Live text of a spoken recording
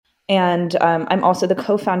And I'm also the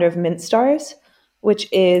co-founder of MintStars, which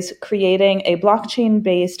is creating a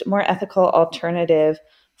blockchain-based, more ethical alternative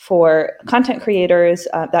for content creators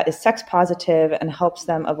that is sex positive and helps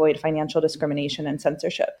them avoid financial discrimination and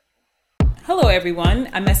censorship. Hello, everyone.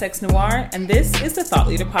 I'm SX Noir, and this is the Thought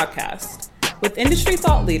Leader Podcast. With industry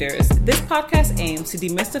thought leaders, this podcast aims to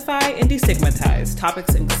demystify and destigmatize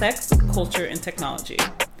topics in sex, culture, and technology.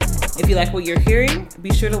 If you like what you're hearing,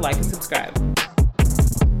 be sure to like and subscribe.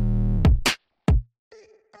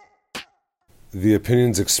 The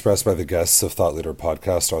opinions expressed by the guests of Thought Leader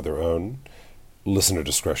Podcast are their own. Listener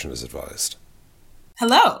discretion is advised.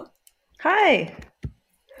 Hello. Hi.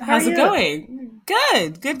 How's it going?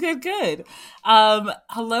 Good.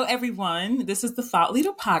 Hello, everyone. This is the Thought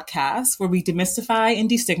Leader Podcast, where we demystify and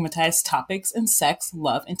destigmatize topics in sex,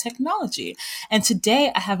 love, and technology. And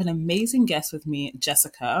today I have an amazing guest with me,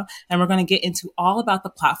 Jessica, and we're going to get into all about the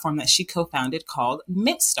platform that she co-founded called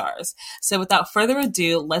MintStars. So without further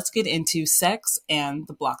ado, let's get into sex and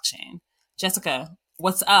the blockchain. Jessica,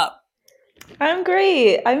 what's up? I'm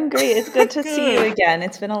great. It's good to see you again.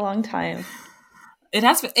 It's been a long time. It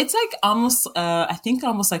has been, it's like almost, I think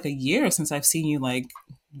almost like a year since I've seen you like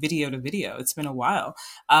video to video. It's been a while.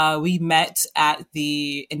 We met at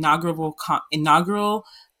the inaugural conference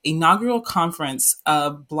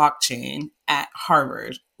of blockchain at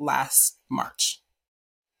Harvard last March.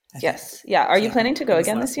 Yes. Yeah. Are you planning to go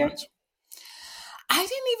again this year? March. I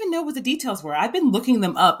didn't even know what the details were. I've been looking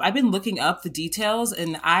them up. I've been looking up the details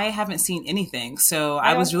and I haven't seen anything. So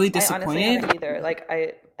I was really disappointed. I honestly haven't either.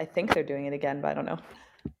 I think they're doing it again, but I don't know.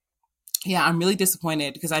 Yeah, I'm really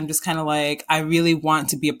disappointed because I'm just kind of like, I really want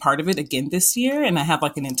to be a part of it again this year. And I have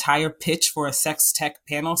like an entire pitch for a SexTech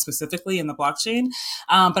panel specifically in the blockchain.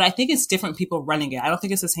 But I think it's different people running it. I don't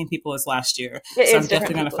think it's the same people as last year. So I'm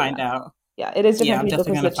definitely going to find out. Yeah, it is different people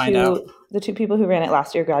because the two people who ran it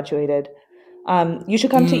last year graduated. You should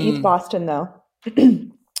come to ETH Boston though.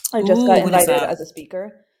 I just got invited as a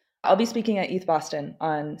speaker. I'll be speaking at ETH Boston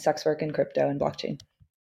on sex work and crypto and blockchain.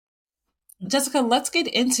 Jessica, let's get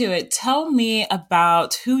into it. Tell me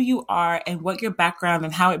about who you are and what your background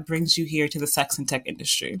and how it brings you here to the sex and tech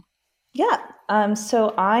industry. Yeah.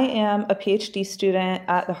 So I am a PhD student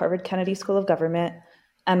at the Harvard Kennedy School of Government,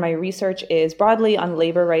 and my research is broadly on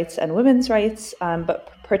labor rights and women's rights, but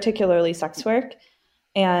particularly sex work.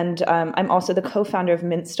 And I'm also the co-founder of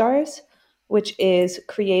MintStars, which is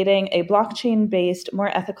creating a blockchain-based, more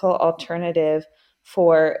ethical alternative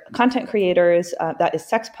for content creators that is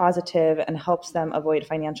sex positive and helps them avoid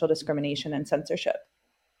financial discrimination and censorship.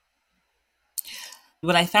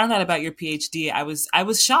 When I found out about your PhD, I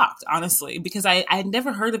was shocked, honestly, because I had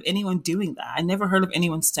never heard of anyone doing that. I never heard of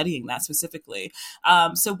anyone studying that specifically.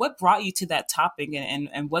 So what brought you to that topic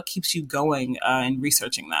and what keeps you going in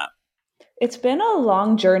researching that? It's been a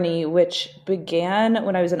long journey, which began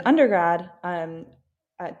when I was an undergrad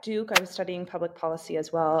at Duke. I was studying public policy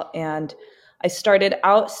as well. And I started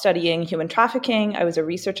out studying human trafficking. I was a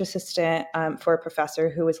research assistant for a professor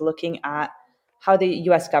who was looking at how the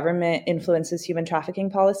US government influences human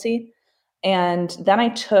trafficking policy. And then I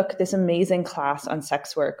took this amazing class on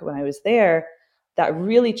sex work when I was there that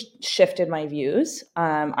really shifted my views.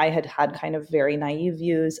 I had kind of very naive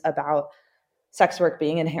views about sex work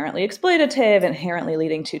being inherently exploitative, inherently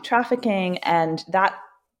leading to trafficking. And that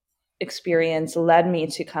experience led me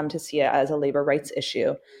to come to see it as a labor rights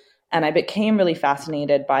issue. And I became really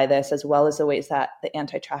fascinated by this, as well as the ways that the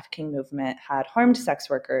anti-trafficking movement had harmed sex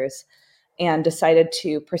workers, and decided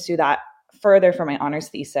to pursue that further for my honors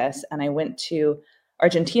thesis. And I went to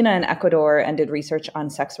Argentina and Ecuador and did research on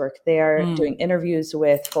sex work there, doing interviews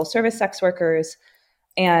with full service sex workers.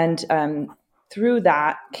 And through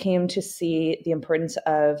that came to see the importance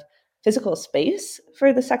of physical space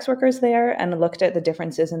for the sex workers there, and looked at the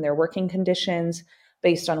differences in their working conditions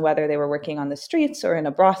based on whether they were working on the streets or in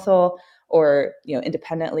a brothel or,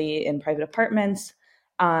 independently in private apartments,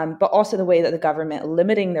 but also the way that the government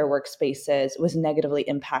limiting their workspaces was negatively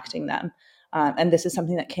impacting them. And this is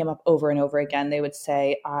something that came up over and over again. They would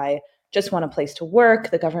say, I just want a place to work.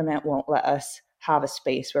 The government won't let us have a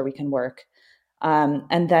space where we can work.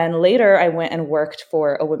 And then later I went and worked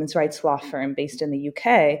for a women's rights law firm based in the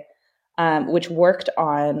UK, which worked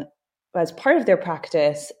on, as part of their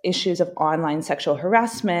practice, issues of online sexual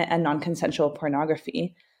harassment and non-consensual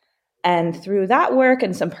pornography. And through that work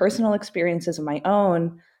and some personal experiences of my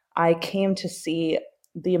own, I came to see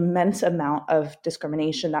the immense amount of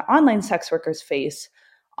discrimination that online sex workers face,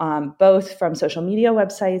 both from social media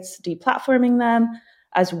websites deplatforming them,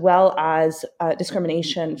 as well as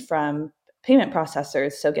discrimination from payment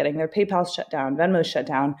processors, so getting their PayPal shut down, Venmo shut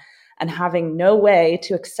down, and having no way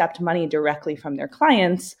to accept money directly from their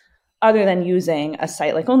clients other than using a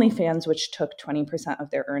site like OnlyFans, which took 20% of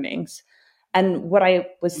their earnings. And what I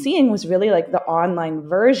was seeing was really like the online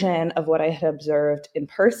version of what I had observed in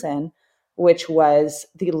person, which was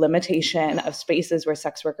the limitation of spaces where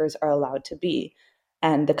sex workers are allowed to be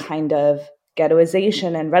and the kind of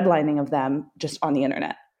ghettoization and redlining of them just on the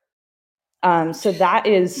internet. So that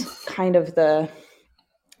is kind of the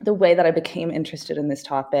way that I became interested in this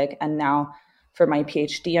topic. And now for my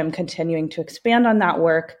PhD, I'm continuing to expand on that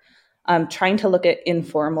work, trying to look at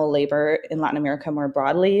informal labor in Latin America more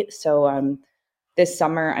broadly. So this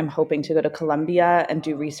summer, I'm hoping to go to Colombia and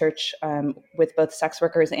do research with both sex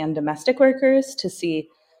workers and domestic workers to see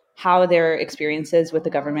how their experiences with the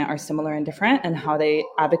government are similar and different and how they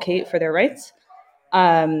advocate for their rights,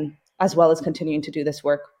 as well as continuing to do this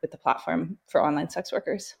work with the platform for online sex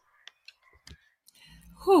workers.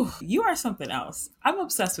 Whew, you are something else. I'm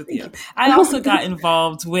obsessed with you. I also got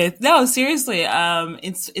involved with, no, seriously.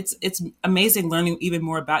 It's amazing learning even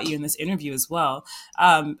more about you in this interview as well.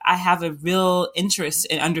 I have a real interest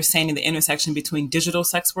in understanding the intersection between digital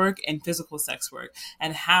sex work and physical sex work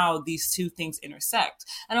and how these two things intersect.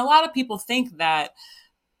 And a lot of people think that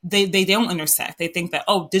they don't intersect. They think that,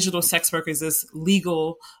 oh, digital sex work is this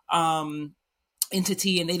legal,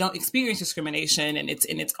 entity and they don't experience discrimination and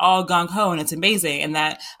it's all gung-ho and it's amazing. And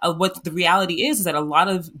that what the reality is that a lot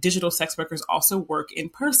of digital sex workers also work in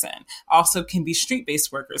person, also can be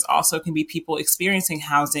street-based workers, also can be people experiencing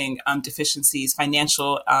housing deficiencies,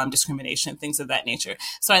 financial discrimination, things of that nature.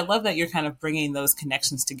 So I love that you're kind of bringing those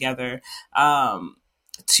connections together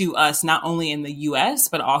to us, not only in the US,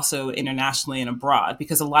 but also internationally and abroad,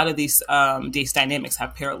 because a lot of these dynamics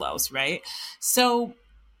have parallels, right? So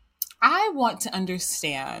I want to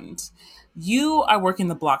understand, you are working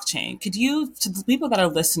the blockchain. Could you, to the people that are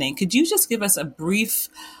listening, could you just give us a brief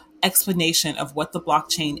explanation of what the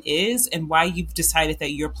blockchain is and why you've decided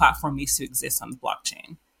that your platform needs to exist on the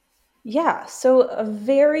blockchain? Yeah, so a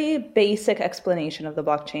very basic explanation of the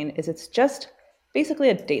blockchain is it's just basically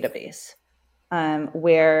a database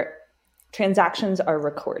where transactions are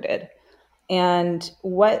recorded. And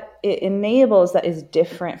what it enables that is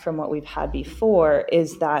different from what we've had before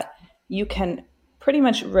is that you can pretty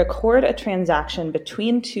much record a transaction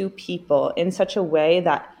between two people in such a way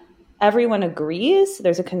that everyone agrees,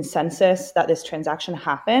 there's a consensus that this transaction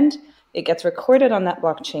happened, it gets recorded on that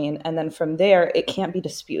blockchain, and then from there, it can't be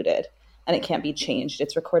disputed and it can't be changed.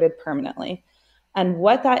 It's recorded permanently. And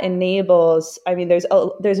what that enables, I mean,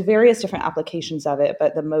 there's various different applications of it,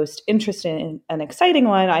 but the most interesting and exciting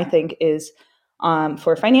one, I think, is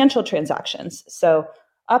for financial transactions. So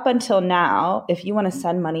up until now, if you want to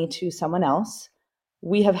send money to someone else,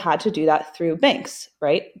 we have had to do that through banks,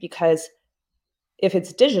 right? Because if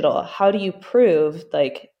it's digital, how do you prove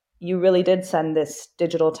like you really did send this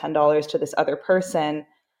digital $10 to this other person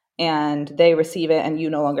and they receive it and you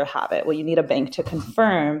no longer have it? Well, you need a bank to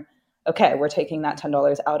confirm, okay, we're taking that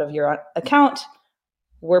 $10 out of your account,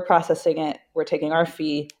 we're processing it, we're taking our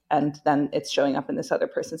fee, and then it's showing up in this other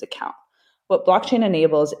person's account. What blockchain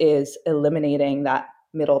enables is eliminating that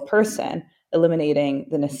middle person, eliminating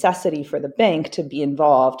the necessity for the bank to be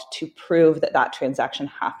involved to prove that that transaction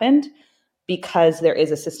happened, because there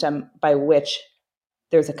is a system by which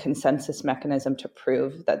there's a consensus mechanism to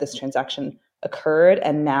prove that this transaction occurred.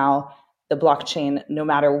 And now the blockchain, no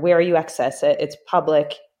matter where you access it, it's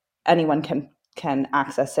public, anyone can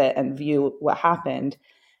access it and view what happened.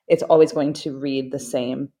 It's always going to read the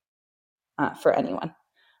same for anyone.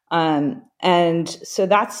 And so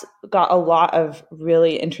that's got a lot of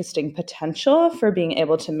really interesting potential for being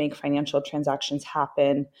able to make financial transactions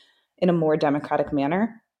happen in a more democratic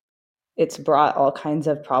manner. It's brought all kinds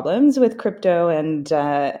of problems with crypto,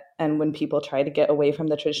 and when people try to get away from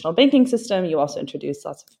the traditional banking system, you also introduce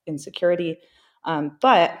lots of insecurity.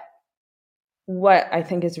 But what I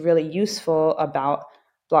think is really useful about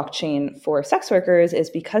blockchain for sex workers is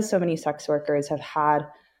because so many sex workers have had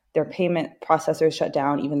their payment processors shut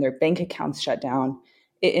down, even their bank accounts shut down,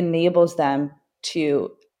 it enables them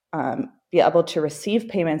to be able to receive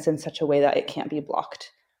payments in such a way that it can't be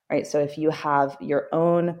blocked, right? So if you have your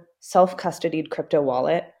own self-custodied crypto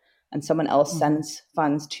wallet and someone else sends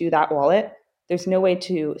funds to that wallet, there's no way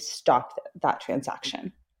to stop that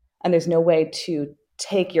transaction. And there's no way to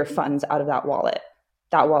take your funds out of that wallet.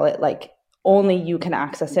 That wallet, like, only you can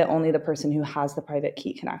access it, only the person who has the private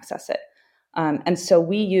key can access it. And so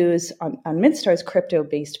we use on MintStars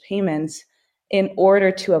crypto-based payments in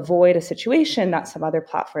order to avoid a situation that some other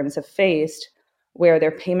platforms have faced where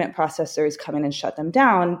their payment processors come in and shut them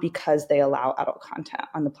down because they allow adult content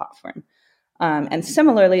on the platform. And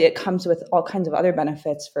similarly, it comes with all kinds of other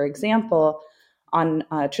benefits. For example, on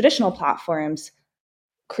traditional platforms,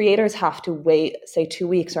 creators have to wait, say, 2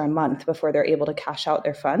 weeks or a month before they're able to cash out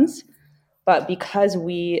their funds. But because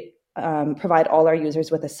we provide all our users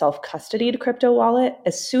with a self-custodied crypto wallet,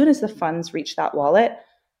 as soon as the funds reach that wallet,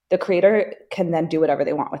 the creator can then do whatever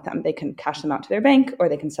they want with them. They can cash them out to their bank, or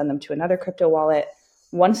they can send them to another crypto wallet.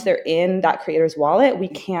 Once they're in that creator's wallet, we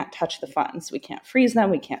can't touch the funds. We can't freeze them.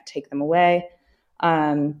 We can't take them away.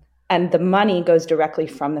 And the money goes directly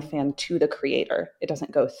from the fan to the creator. It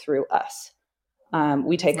doesn't go through us.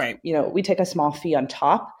 We take a small fee on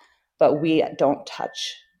top, but we don't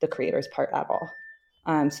touch the creator's part at all.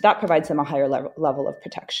 So that provides them a higher level of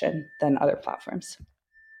protection than other platforms.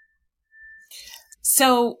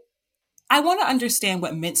 So I want to understand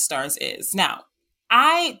what MintStars is. Now,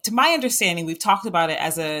 to my understanding, we've talked about it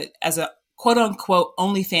as a quote unquote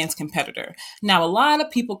OnlyFans competitor. Now, a lot of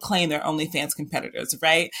people claim they're OnlyFans competitors,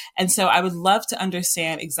 right? And so I would love to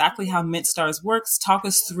understand exactly how MintStars works. Talk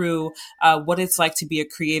us through what it's like to be a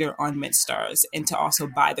creator on MintStars and to also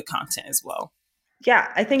buy the content as well.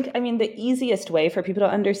 Yeah, the easiest way for people to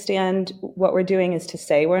understand what we're doing is to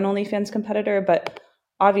say we're an OnlyFans competitor, but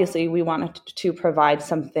obviously we wanted to provide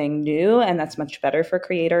something new and that's much better for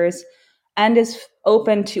creators and is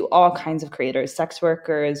open to all kinds of creators, sex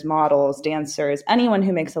workers, models, dancers, anyone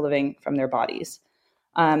who makes a living from their bodies.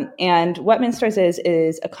 And what MintStars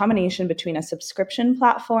is a combination between a subscription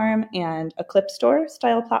platform and a clip store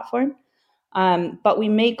style platform. But we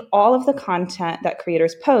make all of the content that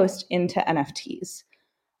creators post into NFTs.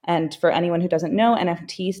 And for anyone who doesn't know,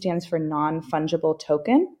 NFT stands for non-fungible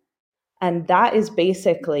token. And that is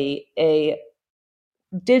basically a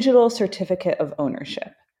digital certificate of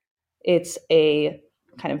ownership. It's a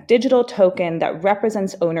kind of digital token that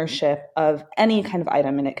represents ownership of any kind of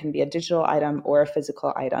item, and it can be a digital item or a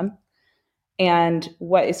physical item. And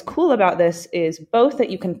what is cool about this is both that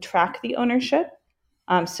you can track the ownership.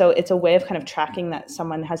 So it's a way of kind of tracking that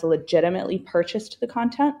someone has legitimately purchased the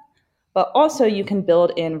content, but also you can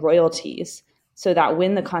build in royalties so that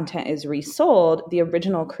when the content is resold, the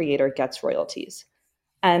original creator gets royalties.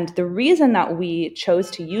 And the reason that we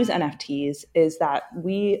chose to use NFTs is that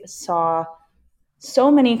we saw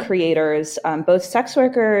so many creators, both sex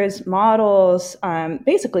workers, models,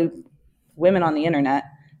 basically women on the internet,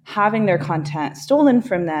 having their content stolen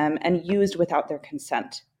from them and used without their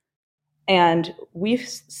consent. And we've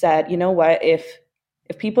said, you know what, if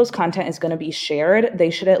people's content is going to be shared,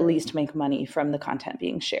 they should at least make money from the content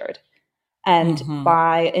being shared. And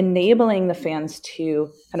by enabling the fans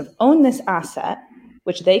to kind of own this asset,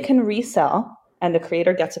 which they can resell, and the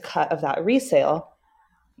creator gets a cut of that resale,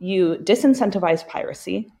 you disincentivize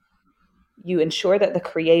piracy. You ensure that the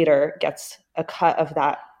creator gets a cut of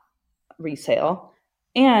that resale,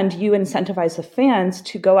 and you incentivize the fans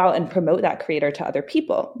to go out and promote that creator to other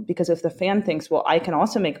people. Because if the fan thinks, well, I can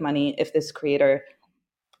also make money if this creator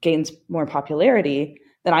gains more popularity,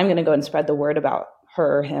 then I'm going to go and spread the word about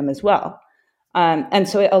her or him as well. And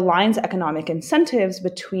so it aligns economic incentives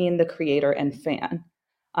between the creator and fan.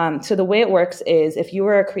 So the way it works is if you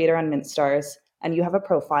were a creator on MintStars and you have a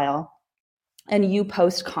profile and you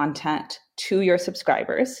post content to your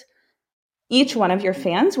subscribers, each one of your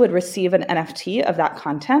fans would receive an NFT of that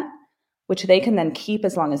content, which they can then keep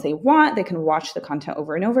as long as they want. They can watch the content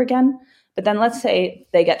over and over again. But then let's say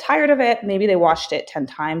they get tired of it. Maybe they watched it 10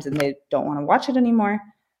 times and they don't want to watch it anymore.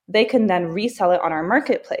 They can then resell it on our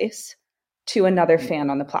marketplace to another fan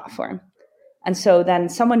on the platform. And so then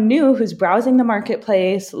someone new who's browsing the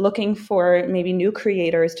marketplace, looking for maybe new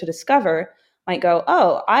creators to discover, might go,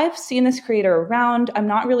 oh, I've seen this creator around. I'm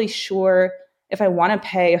not really sure if I want to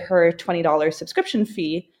pay her $20 subscription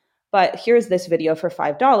fee, but here's this video for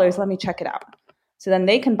 $5. Let me check it out. So then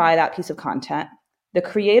they can buy that piece of content. The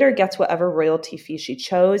creator gets whatever royalty fee she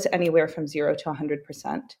chose, anywhere from 0 to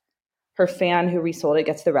 100%. Her fan who resold it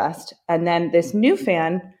gets the rest. And then this new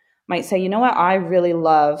fan might say, you know what, I really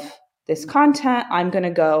love this content. I'm going to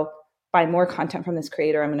go buy more content from this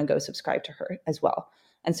creator. I'm going to go subscribe to her as well.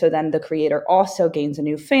 And so then the creator also gains a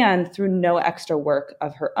new fan through no extra work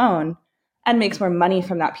of her own and makes more money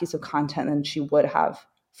from that piece of content than she would have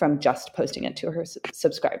from just posting it to her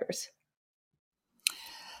subscribers.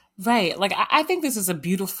 Right. Like, I think this is a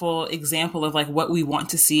beautiful example of like what we want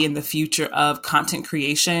to see in the future of content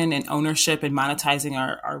creation and ownership and monetizing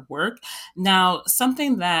our work. Now,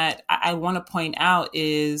 something that I want to point out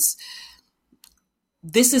is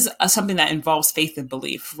this is something that involves faith and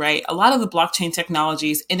belief, right? A lot of the blockchain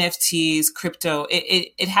technologies, NFTs, crypto,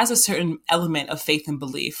 it has a certain element of faith and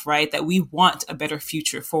belief, right? That we want a better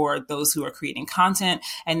future for those who are creating content.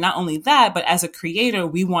 And not only that, but as a creator,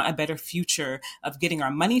 we want a better future of getting our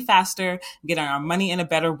money faster, getting our money in a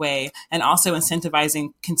better way, and also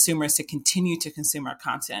incentivizing consumers to continue to consume our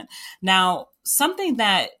content. Now, something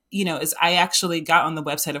that, is I actually got on the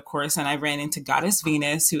website, of course, and I ran into Goddess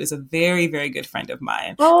Venus, who is a very, very good friend of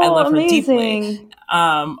mine. Oh, I love amazing. her deeply.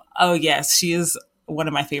 Oh, yes, she is one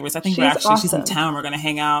of my favorites. I think she's in town. We're going to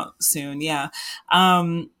hang out soon. Yeah.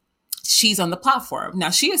 She's on the platform. Now,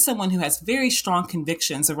 she is someone who has very strong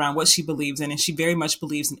convictions around what she believes in, and she very much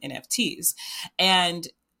believes in NFTs. And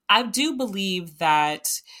I do believe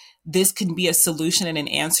that this can be a solution and an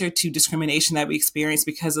answer to discrimination that we experience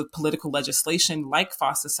because of political legislation like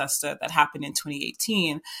FOSTA SESTA that happened in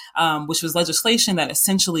 2018, which was legislation that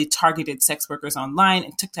essentially targeted sex workers online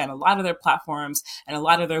and took down a lot of their platforms and a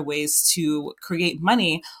lot of their ways to create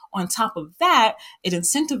money. On top of that, it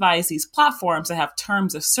incentivized these platforms to have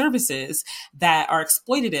terms of services that are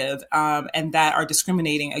exploitative and that are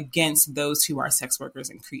discriminating against those who are sex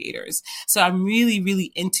workers and creators. So I'm really,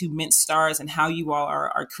 really into MintStars and how you all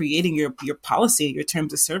are creating your policy, your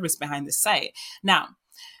terms of service behind the site. Now,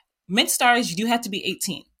 MintStars, you do have to be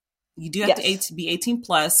 18. You do have to be 18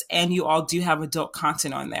 plus, and you all do have adult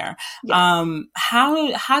content on there. Yes.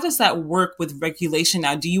 How does that work with regulation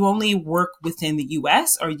now? Do you only work within the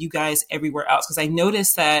US or are you guys everywhere else? Because I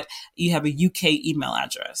noticed that you have a UK email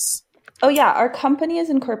address. Oh yeah, our company is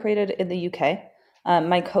incorporated in the UK.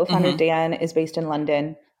 My co-founder Dan is based in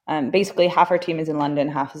London. Basically, half our team is in London,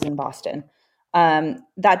 half is in Boston.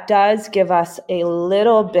 That does give us a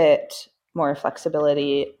little bit more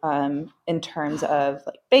flexibility in terms of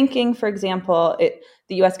like banking, for example.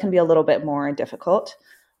 The US can be a little bit more difficult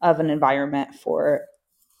of an environment for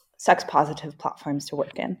sex positive platforms to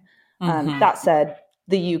work in. That said,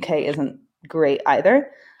 the UK isn't great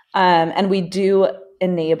either. And we do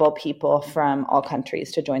enable people from all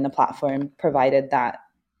countries to join the platform, provided that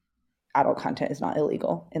adult content is not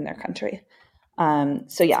illegal in their country.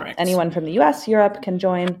 So yeah, correct. Anyone from the US, Europe can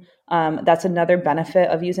join. That's another benefit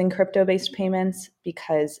of using crypto-based payments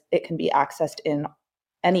because it can be accessed in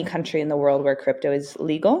any country in the world where crypto is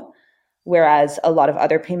legal, whereas a lot of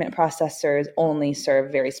other payment processors only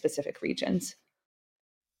serve very specific regions.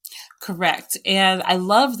 Correct. And I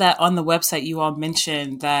love that on the website you all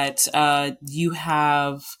mentioned that you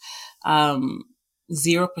have 0%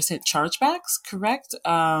 chargebacks, correct?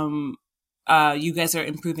 You guys are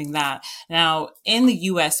improving that. Now, in the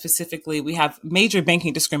U.S. specifically, we have major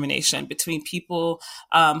banking discrimination between people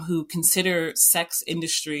who consider sex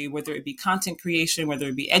industry, whether it be content creation, whether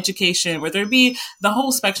it be education, whether it be the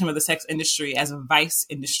whole spectrum of the sex industry as a vice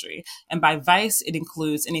industry. And by vice, it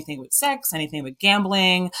includes anything with sex, anything with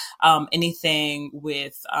gambling, anything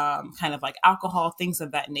with kind of like alcohol, things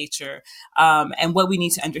of that nature. And what we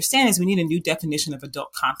need to understand is we need a new definition of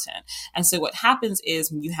adult content. And so what happens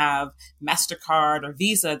is when you have MasterCard or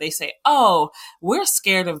Visa, they say, oh, we're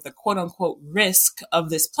scared of the quote unquote risk of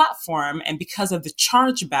this platform and because of the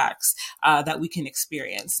chargebacks that we can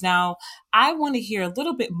experience. Now, I want to hear a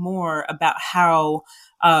little bit more about how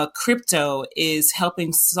crypto is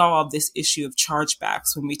helping solve this issue of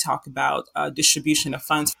chargebacks when we talk about distribution of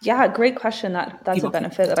funds. Yeah, great question. That's a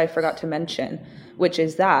benefit that I forgot to mention, which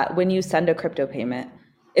is that when you send a crypto payment,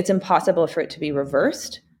 it's impossible for it to be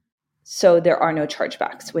reversed. So there are no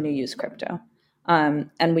chargebacks when you use crypto.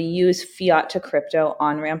 And we use fiat to crypto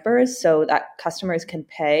on-rampers so that customers can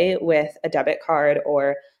pay with a debit card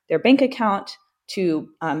or their bank account to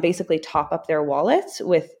basically top up their wallets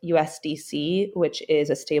with USDC, which is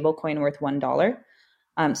a stable coin worth $1.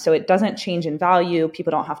 So it doesn't change in value.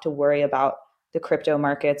 People don't have to worry about the crypto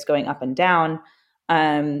markets going up and down.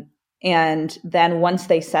 And then once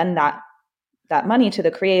they send that money to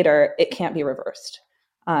the creator, it can't be reversed.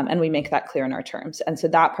 And we make that clear in our terms. And so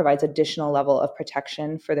that provides additional level of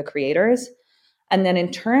protection for the creators. And then in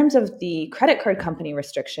terms of the credit card company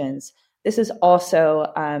restrictions, this is also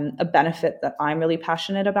a benefit that I'm really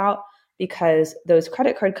passionate about because those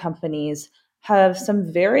credit card companies have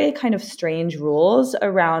some very kind of strange rules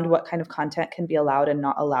around what kind of content can be allowed and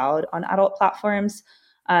not allowed on adult platforms.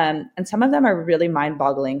 And some of them are really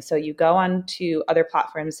mind-boggling. So you go on to other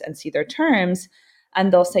platforms and see their terms,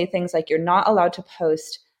 and they'll say things like, you're not allowed to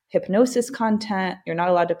post hypnosis content, you're not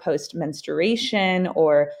allowed to post menstruation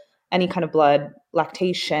or any kind of blood,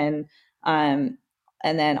 lactation, and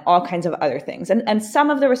then all kinds of other things. And some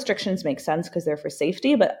of the restrictions make sense because they're for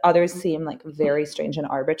safety, but others seem like very strange and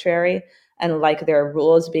arbitrary and like there are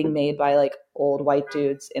rules being made by like old white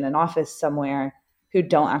dudes in an office somewhere who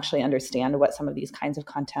don't actually understand what some of these kinds of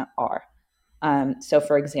content are. So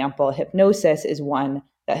for example, hypnosis is one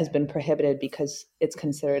that has been prohibited because it's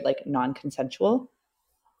considered like non-consensual.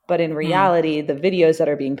 But in reality, the videos that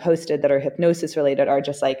are being posted that are hypnosis related are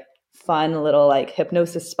just like fun little like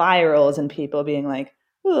hypnosis spirals and people being like,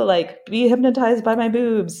 oh, like be hypnotized by my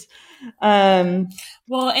boobs. Well,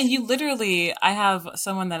 and you literally, I have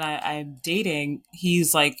someone that I'm dating.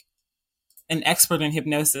 He's like an expert in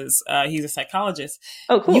hypnosis. He's a psychologist.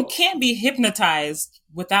 Oh, cool. You can't be hypnotized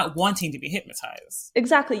without wanting to be hypnotized.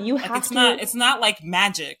 Exactly. You like have it's not like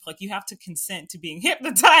magic. Like you have to consent to being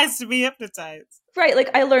hypnotized to be hypnotized. Right. Like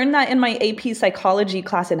I learned that in my AP psychology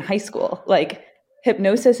class in high school. Like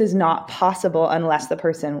hypnosis is not possible unless the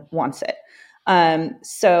person wants it.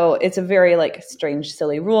 So it's a very like strange,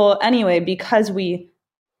 silly rule. Anyway, because we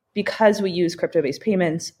use crypto-based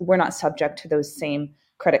payments, we're not subject to those same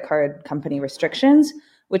credit card company restrictions,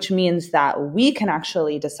 which means that we can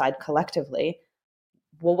actually decide collectively,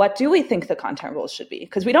 well, what do we think the content rules should be?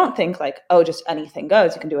 Because we don't think like, oh, just anything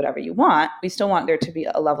goes, you can do whatever you want. We still want there to be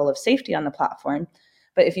a level of safety on the platform.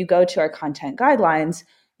 But if you go to our content guidelines,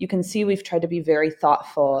 you can see we've tried to be very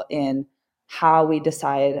thoughtful in how we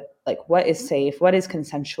decide like what is safe, what is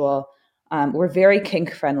consensual. We're very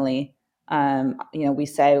kink friendly. We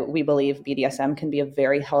say we believe BDSM can be a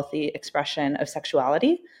very healthy expression of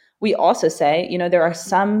sexuality. We also say, there are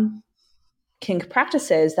some kink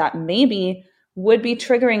practices that maybe would be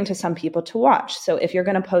triggering to some people to watch. So if you're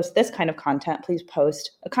going to post this kind of content, please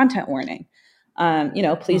post a content warning.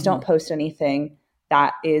 Please don't post anything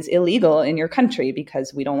that is illegal in your country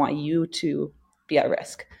because we don't want you to be at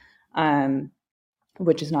risk,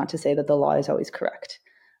 which is not to say that the law is always correct.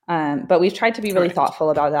 But we've tried to be really thoughtful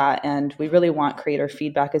about that. And we really want creator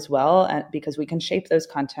feedback as well, because we can shape those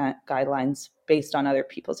content guidelines based on other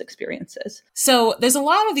people's experiences. So there's a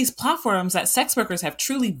lot of these platforms that sex workers have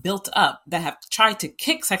truly built up that have tried to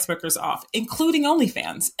kick sex workers off, including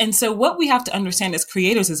OnlyFans. And so what we have to understand as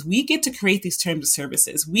creators is we get to create these terms of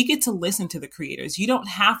services. We get to listen to the creators. You don't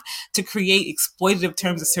have to create exploitative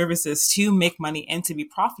terms of services to make money and to be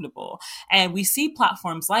profitable. And we see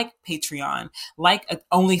platforms like Patreon, like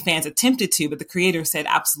OnlyFans attempted to, but the creator said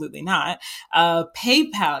absolutely not.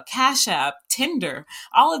 PayPal, Cash App, Tinder,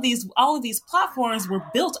 all of these platforms were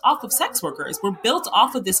built off of sex workers. Were built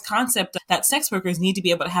off of this concept that sex workers need to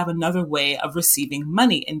be able to have another way of receiving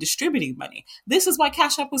money and distributing money. This is why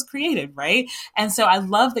Cash App was created, right? And so I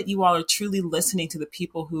love that you all are truly listening to the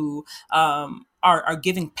people who are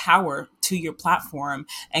giving power to your platform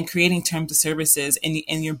and creating terms of services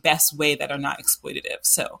in your best way that are not exploitative.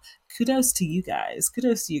 So kudos to you guys.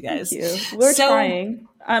 Thank you. We're trying.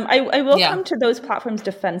 I will come to those platforms'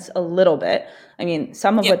 defense a little bit. I mean,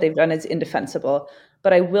 some of what they've done is indefensible,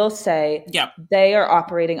 but I will say they are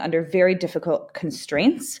operating under very difficult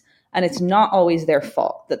constraints, and it's not always their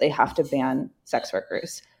fault that they have to ban sex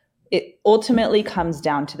workers. It ultimately comes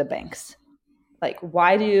down to the banks. Like,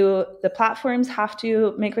 why do the platforms have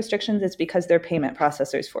to make restrictions? It's because their payment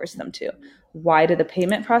processors force them to. Why do the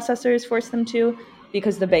payment processors force them to?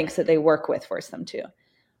 Because the banks that they work with force them to.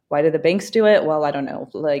 Why do the banks do it? Well, I don't know,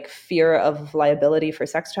 like fear of liability for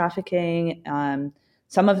sex trafficking.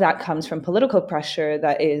 Some of that comes from political pressure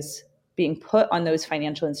that is being put on those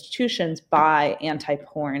financial institutions by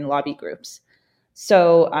anti-porn lobby groups.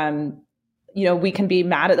 So, we can be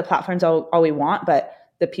mad at the platforms all we want, but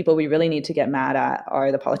the people we really need to get mad at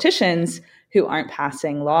are the politicians who aren't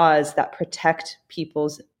passing laws that protect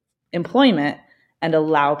people's employment and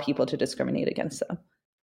allow people to discriminate against them.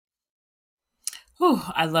 Whew,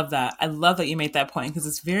 I love that. I love that you made that point because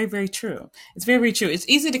it's very, very true. It's very, very true. It's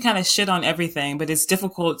easy to kind of shit on everything, but it's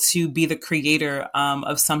difficult to be the creator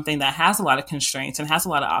of something that has a lot of constraints and has a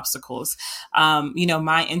lot of obstacles.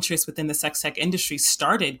 My interest within the sex tech industry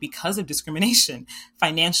started because of discrimination,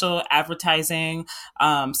 financial, advertising,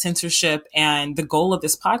 censorship. And the goal of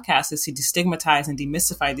this podcast is to destigmatize and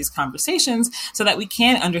demystify these conversations so that we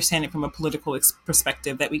can understand it from a political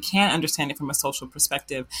perspective, that we can understand it from a social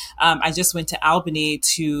perspective. I just went to Albany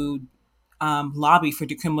to lobby for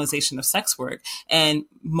decriminalization of sex work. And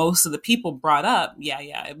most of the people brought up,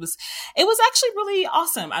 it was actually really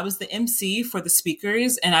awesome. I was the MC for the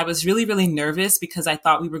speakers and I was really, really nervous because I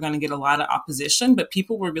thought we were going to get a lot of opposition, but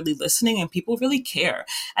people were really listening and people really care.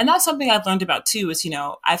 And that's something I've learned about too is,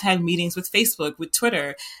 I've had meetings with Facebook, with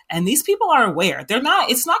Twitter, and these people are aware.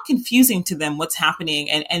 It's not confusing to them what's happening.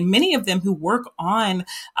 And many of them who work on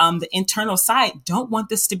the internal side don't want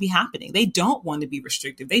this to be happening. They don't want to be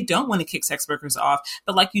restrictive. They don't want to kick sex workers off.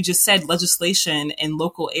 But like you just said, legislation in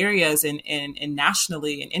local areas and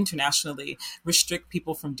nationally and internationally restrict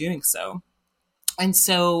people from doing so. And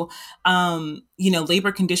so,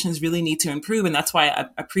 labor conditions really need to improve. And that's why I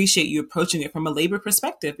appreciate you approaching it from a labor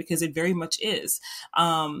perspective, because it very much is.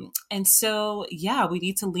 And so, we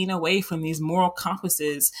need to lean away from these moral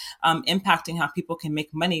compasses impacting how people can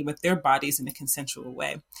make money with their bodies in a consensual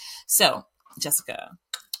way. So, Jessica,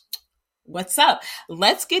 what's up?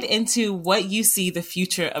 Let's get into what you see the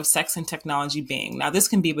future of sex and technology being. Now, this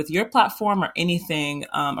can be with your platform or anything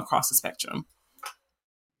across the spectrum.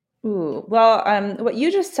 Ooh, well, what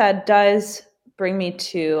you just said does bring me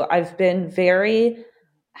to, I've been very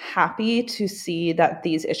happy to see that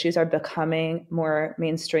these issues are becoming more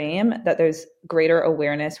mainstream, that there's greater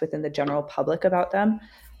awareness within the general public about them.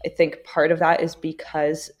 I think part of that is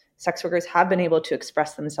because sex workers have been able to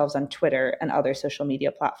express themselves on Twitter and other social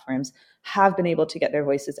media platforms, have been able to get their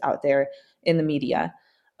voices out there in the media,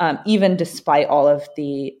 even despite all of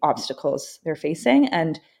the obstacles they're facing.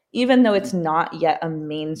 And even though it's not yet a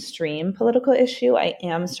mainstream political issue, I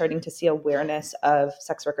am starting to see awareness of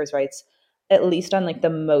sex workers' rights, at least on like the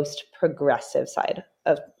most progressive side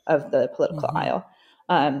of the political aisle,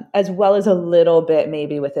 as well as a little bit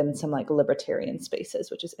maybe within some like libertarian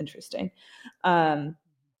spaces, which is interesting.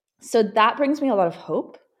 So that brings me a lot of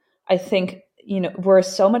hope. I think, we're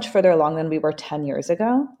so much further along than we were 10 years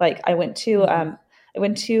ago. Like I went to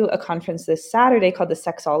a conference this Saturday called the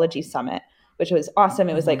Sexology Summit, which was awesome.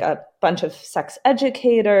 It was like a bunch of sex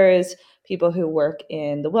educators, people who work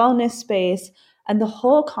in the wellness space. And the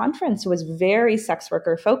whole conference was very sex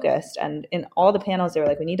worker focused. And in all the panels, they were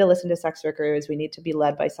like, we need to listen to sex workers. We need to be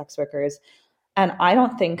led by sex workers. And I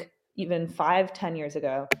don't think even 5-10 years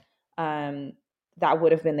ago, that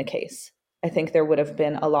would have been the case. I think there would have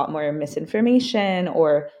been a lot more misinformation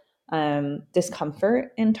or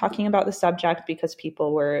discomfort in talking about the subject because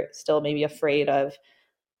people were still maybe afraid of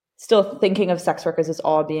still thinking of sex workers as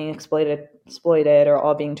all being exploited or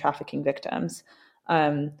all being trafficking victims.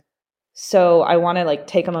 So I want to like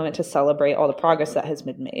take a moment to celebrate all the progress that has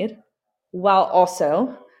been made, while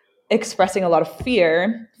also expressing a lot of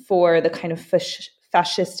fear for the kind of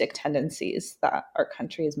fascistic tendencies that our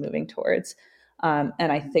country is moving towards. And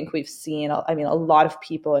I think we've seen, a lot of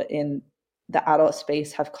people in the adult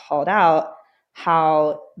space have called out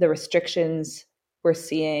how the restrictions we're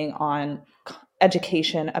seeing on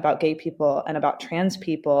education about gay people and about trans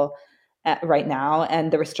people right now,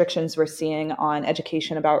 and the restrictions we're seeing on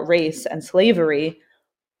education about race and slavery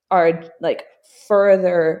are like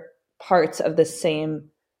further parts of the same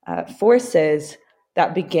forces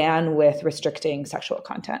that began with restricting sexual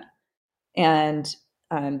content and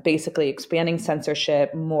basically expanding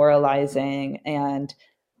censorship, moralizing, and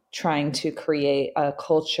trying to create a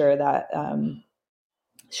culture that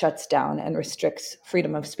shuts down and restricts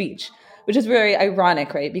freedom of speech, which is very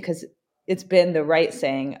ironic, right? Because it's been the right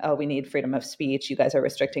saying, oh, we need freedom of speech. You guys are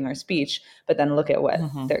restricting our speech. But then look at what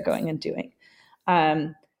they're going and doing.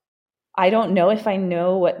 I don't know if I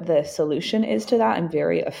know what the solution is to that. I'm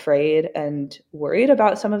very afraid and worried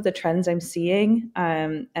about some of the trends I'm seeing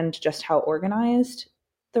and just how organized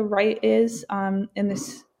the right is in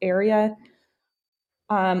this area.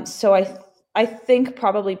 So I think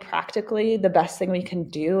probably practically the best thing we can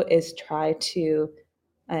do is try to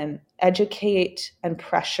educate and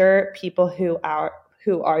pressure people who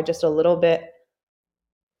are just a little bit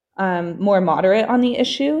more moderate on the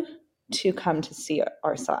issue to come to see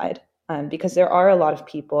our side, because there are a lot of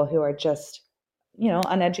people who are just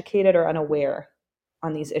uneducated or unaware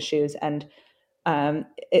on these issues, and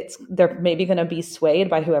they're maybe going to be swayed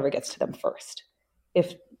by whoever gets to them first.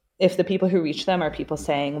 If the people who reach them are people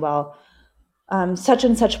saying, well, such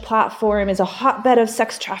and such platform is a hotbed of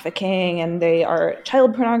sex trafficking and they are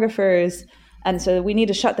child pornographers, and so we need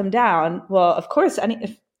to shut them down. Well, of course,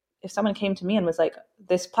 if someone came to me and was like,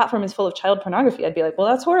 this platform is full of child pornography, I'd be like, well,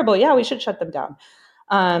 that's horrible. Yeah, we should shut them down.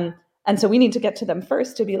 And so we need to get to them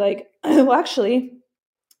first to be like, well, actually,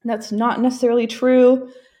 that's not necessarily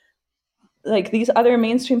true. Like these other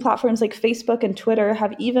mainstream platforms like Facebook and Twitter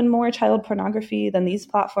have even more child pornography than these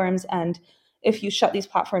platforms. And if you shut these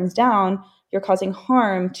platforms down, you're causing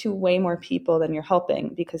harm to way more people than you're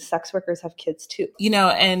helping, because sex workers have kids too.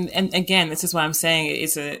 And again, this is what I'm saying.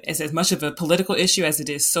 It's as much of a political issue as it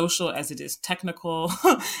is social, as it is technical,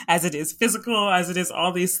 as it is physical, as it is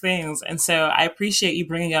all these things. And so I appreciate you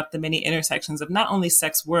bringing up the many intersections of not only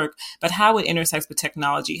sex work, but how it intersects with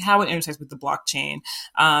technology, how it intersects with the blockchain,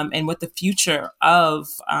 and what the future of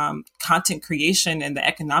content creation and the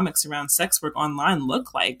economics around sex work online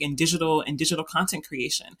look like in digital content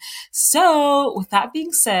creation. So with that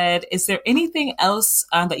being said, is there anything else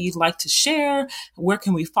that you'd like to share? Where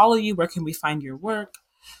can we follow you? Where can we find your work?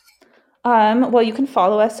 Well, you can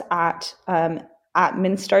follow us at at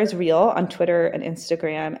MintStars Real on Twitter and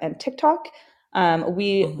Instagram and TikTok.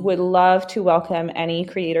 We would love to welcome any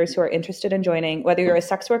creators who are interested in joining, whether you're a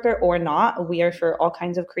sex worker or not. We are for all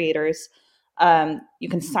kinds of creators. You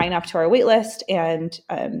can sign up to our waitlist and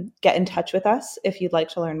get in touch with us if you'd like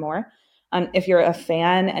to learn more. If you're a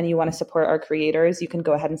fan and you want to support our creators, you can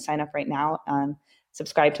go ahead and sign up right now.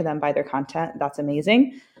 Subscribe to them, buy their content. That's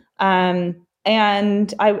amazing.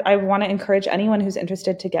 And I want to encourage anyone who's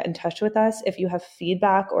interested to get in touch with us. If you have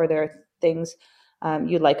feedback or there are things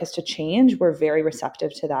you'd like us to change, we're very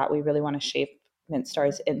receptive to that. We really want to shape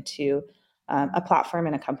MintStars into a platform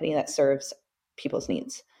and a company that serves people's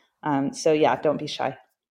needs. So yeah, don't be shy.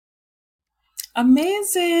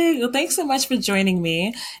 Amazing. Well, thanks so much for joining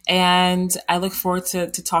me. And I look forward to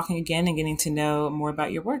talking again and getting to know more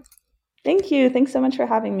about your work. Thank you. Thanks so much for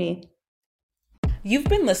having me. You've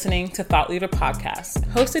been listening to Thought Leader Podcast,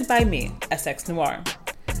 hosted by me, SX Noir.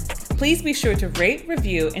 Please be sure to rate,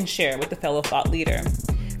 review, and share with a fellow thought leader.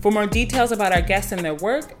 For more details about our guests and their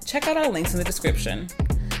work, check out our links in the description.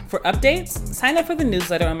 For updates, sign up for the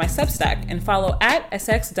newsletter on my Substack and follow at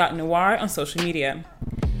sx.noir on social media.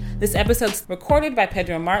 This episode's recorded by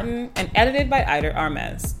Pedro Martin and edited by Ider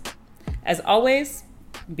Armez. As always,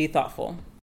 be thoughtful.